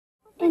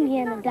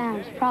Indiana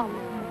Dime's problem.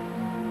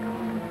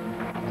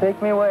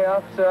 Take me away,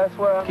 officer. I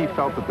swear He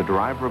felt that the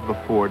driver of the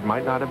Ford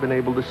might not have been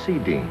able to see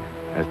Dean,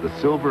 as the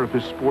silver of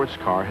his sports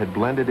car had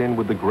blended in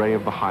with the gray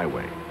of the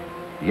highway.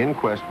 The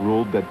inquest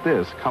ruled that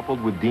this,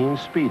 coupled with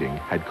Dean's speeding,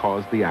 had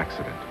caused the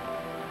accident.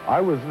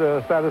 I was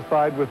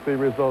satisfied with the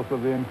results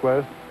of the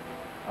inquest.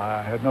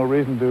 I had no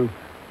reason to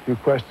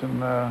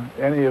question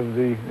any of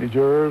the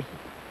jurors,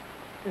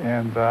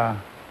 and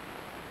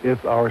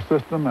it's our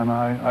system, and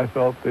I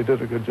felt they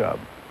did a good job.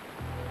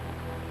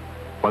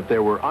 But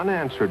there were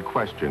unanswered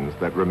questions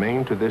that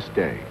remain to this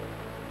day.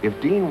 If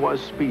Dean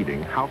was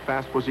speeding, how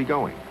fast was he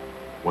going?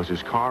 Was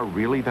his car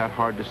really that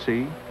hard to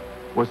see?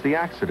 Was the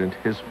accident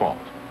his fault?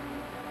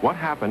 What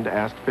Happened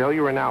asked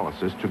Failure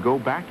Analysis to go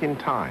back in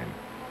time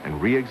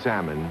and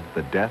re-examine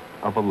the death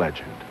of a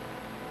legend.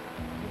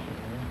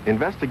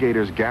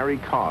 Investigators Gary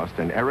Cost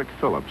and Eric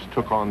Phillips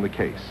took on the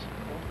case.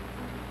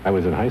 I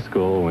was in high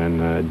school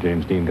when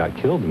James Dean got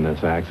killed in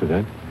this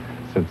accident.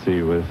 Since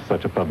he was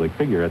such a public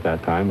figure at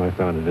that time, I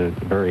found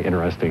it a very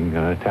interesting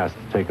task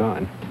to take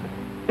on.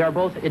 There are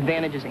both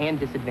advantages and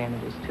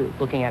disadvantages to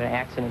looking at an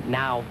accident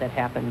now that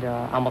happened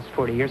almost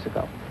 40 years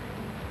ago.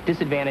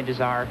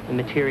 Disadvantages are the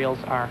materials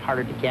are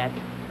harder to get,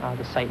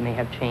 the site may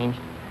have changed.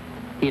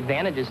 The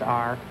advantages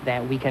are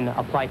that we can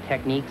apply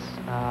techniques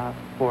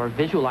for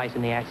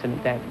visualizing the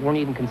accident that weren't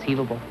even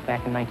conceivable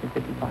back in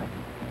 1955.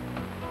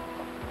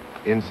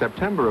 In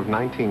September of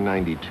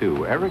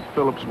 1992, Eric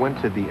Phillips went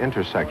to the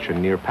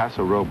intersection near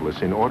Paso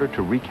Robles in order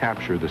to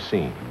recapture the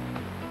scene.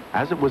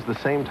 As it was the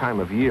same time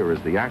of year as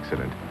the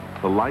accident,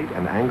 the light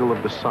and angle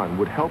of the sun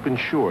would help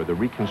ensure the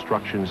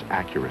reconstruction's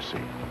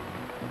accuracy.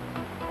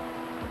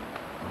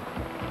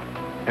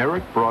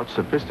 Eric brought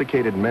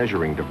sophisticated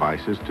measuring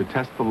devices to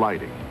test the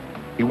lighting.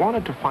 He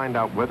wanted to find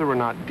out whether or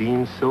not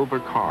Dean's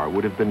silver car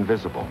would have been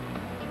visible.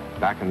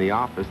 Back in the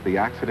office, the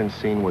accident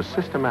scene was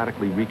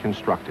systematically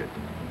reconstructed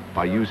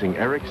by using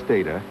Eric's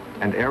data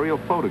and aerial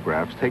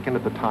photographs taken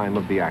at the time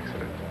of the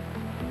accident.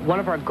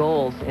 One of our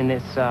goals in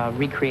this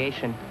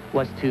recreation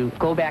was to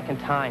go back in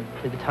time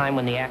to the time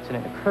when the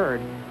accident occurred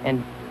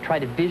and try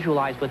to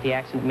visualize what the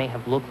accident may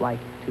have looked like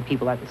to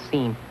people at the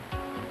scene.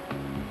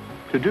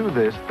 To do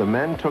this, the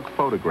men took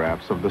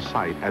photographs of the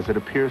site as it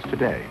appears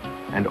today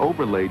and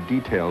overlaid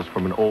details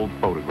from an old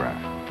photograph.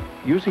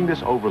 Using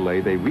this overlay,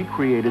 they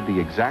recreated the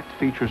exact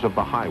features of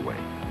the highway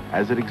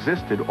as it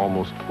existed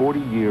almost 40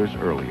 years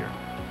earlier.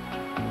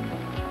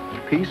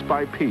 Piece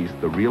by piece,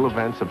 the real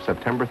events of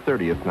September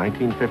 30th,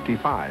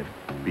 1955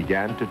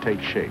 began to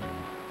take shape.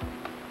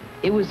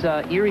 It was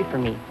eerie for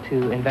me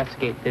to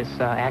investigate this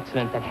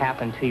accident that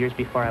happened 2 years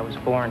before I was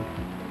born.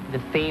 The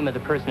fame of the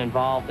person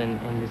involved in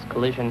this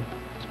collision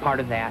was part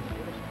of that.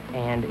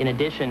 And in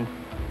addition,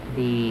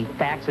 the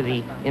facts of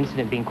the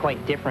incident being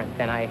quite different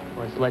than I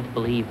was led to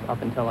believe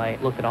up until I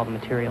looked at all the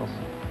materials.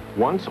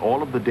 Once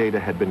all of the data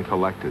had been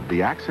collected,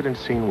 the accident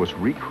scene was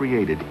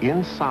recreated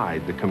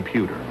inside the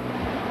computer.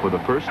 For the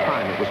first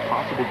time, it was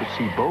possible to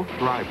see both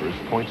drivers'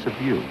 points of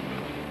view.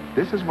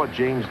 This is what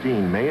James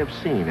Dean may have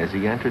seen as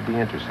he entered the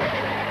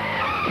intersection.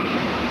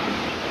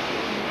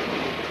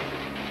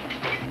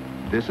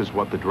 This is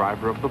what the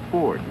driver of the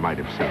Ford might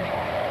have seen.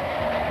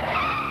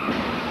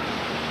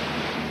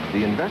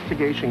 The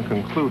investigation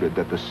concluded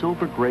that the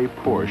silver gray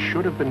Porsche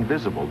should have been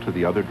visible to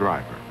the other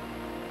driver.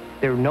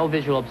 There was no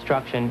visual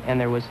obstruction, and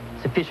there was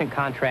sufficient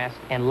contrast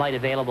and light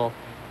available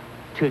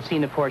to have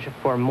seen the Porsche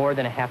for more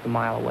than a half a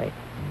mile away.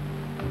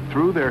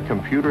 Through their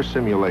computer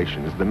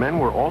simulations, the men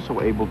were also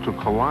able to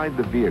collide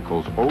the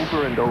vehicles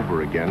over and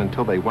over again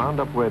until they wound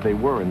up where they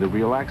were in the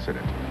real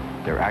accident.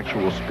 Their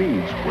actual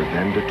speeds were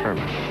then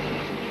determined.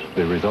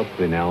 The results of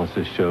the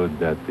analysis showed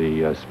that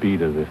the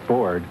speed of the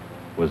Ford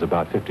was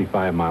about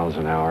 55 miles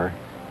an hour,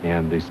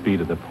 and the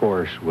speed of the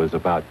Porsche was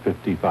about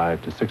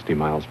 55 to 60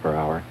 miles per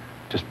hour,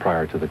 just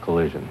prior to the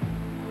collision.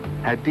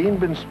 Had Dean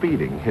been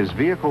speeding, his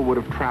vehicle would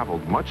have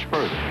traveled much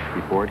further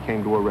before it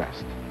came to a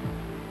rest.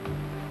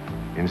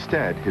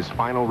 Instead, his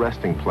final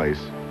resting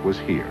place was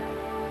here.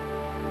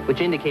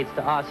 Which indicates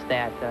to us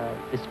that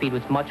the speed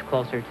was much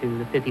closer to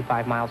the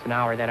 55 miles an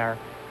hour that our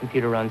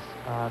computer runs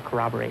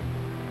corroborate.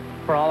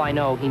 For all I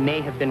know, he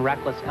may have been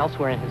reckless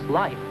elsewhere in his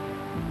life,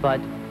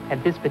 but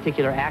at this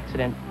particular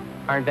accident,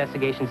 our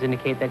investigations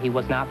indicate that he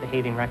was not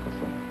behaving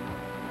recklessly.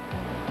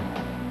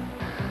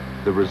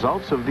 The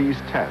results of these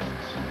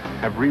tests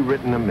have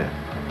rewritten a myth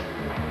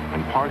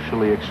and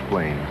partially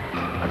explained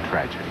a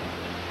tragedy.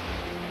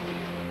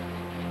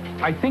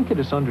 I think it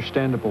is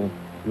understandable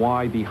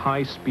why the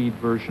high-speed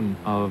version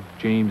of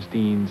James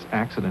Dean's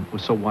accident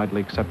was so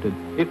widely accepted.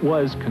 It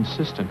was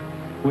consistent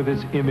with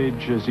his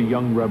image as a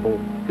young rebel,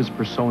 his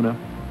persona.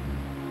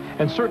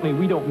 And certainly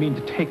we don't mean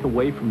to take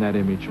away from that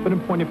image, but in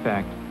point of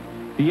fact,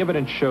 the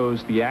evidence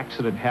shows the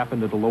accident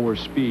happened at a lower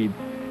speed,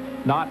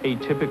 not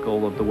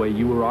atypical of the way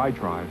you or I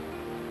drive.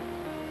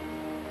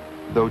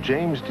 Though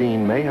James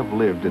Dean may have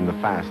lived in the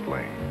fast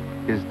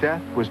lane, his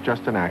death was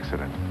just an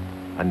accident,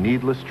 a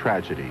needless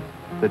tragedy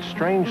that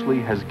strangely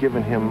has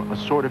given him a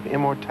sort of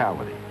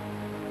immortality.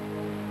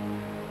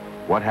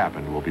 What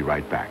Happened will be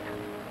right back.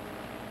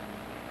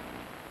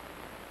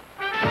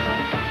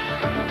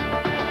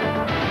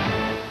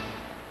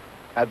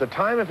 At the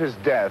time of his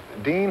death,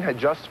 Dean had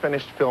just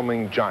finished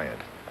filming Giant,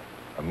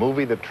 a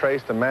movie that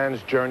traced a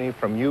man's journey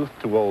from youth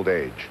to old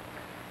age.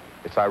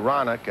 It's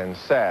ironic and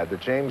sad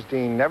that James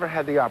Dean never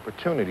had the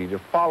opportunity to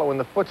follow in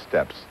the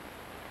footsteps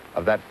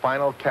of that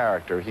final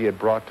character he had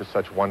brought to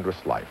such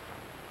wondrous life.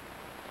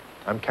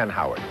 I'm Ken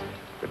Howard.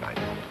 Good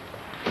night.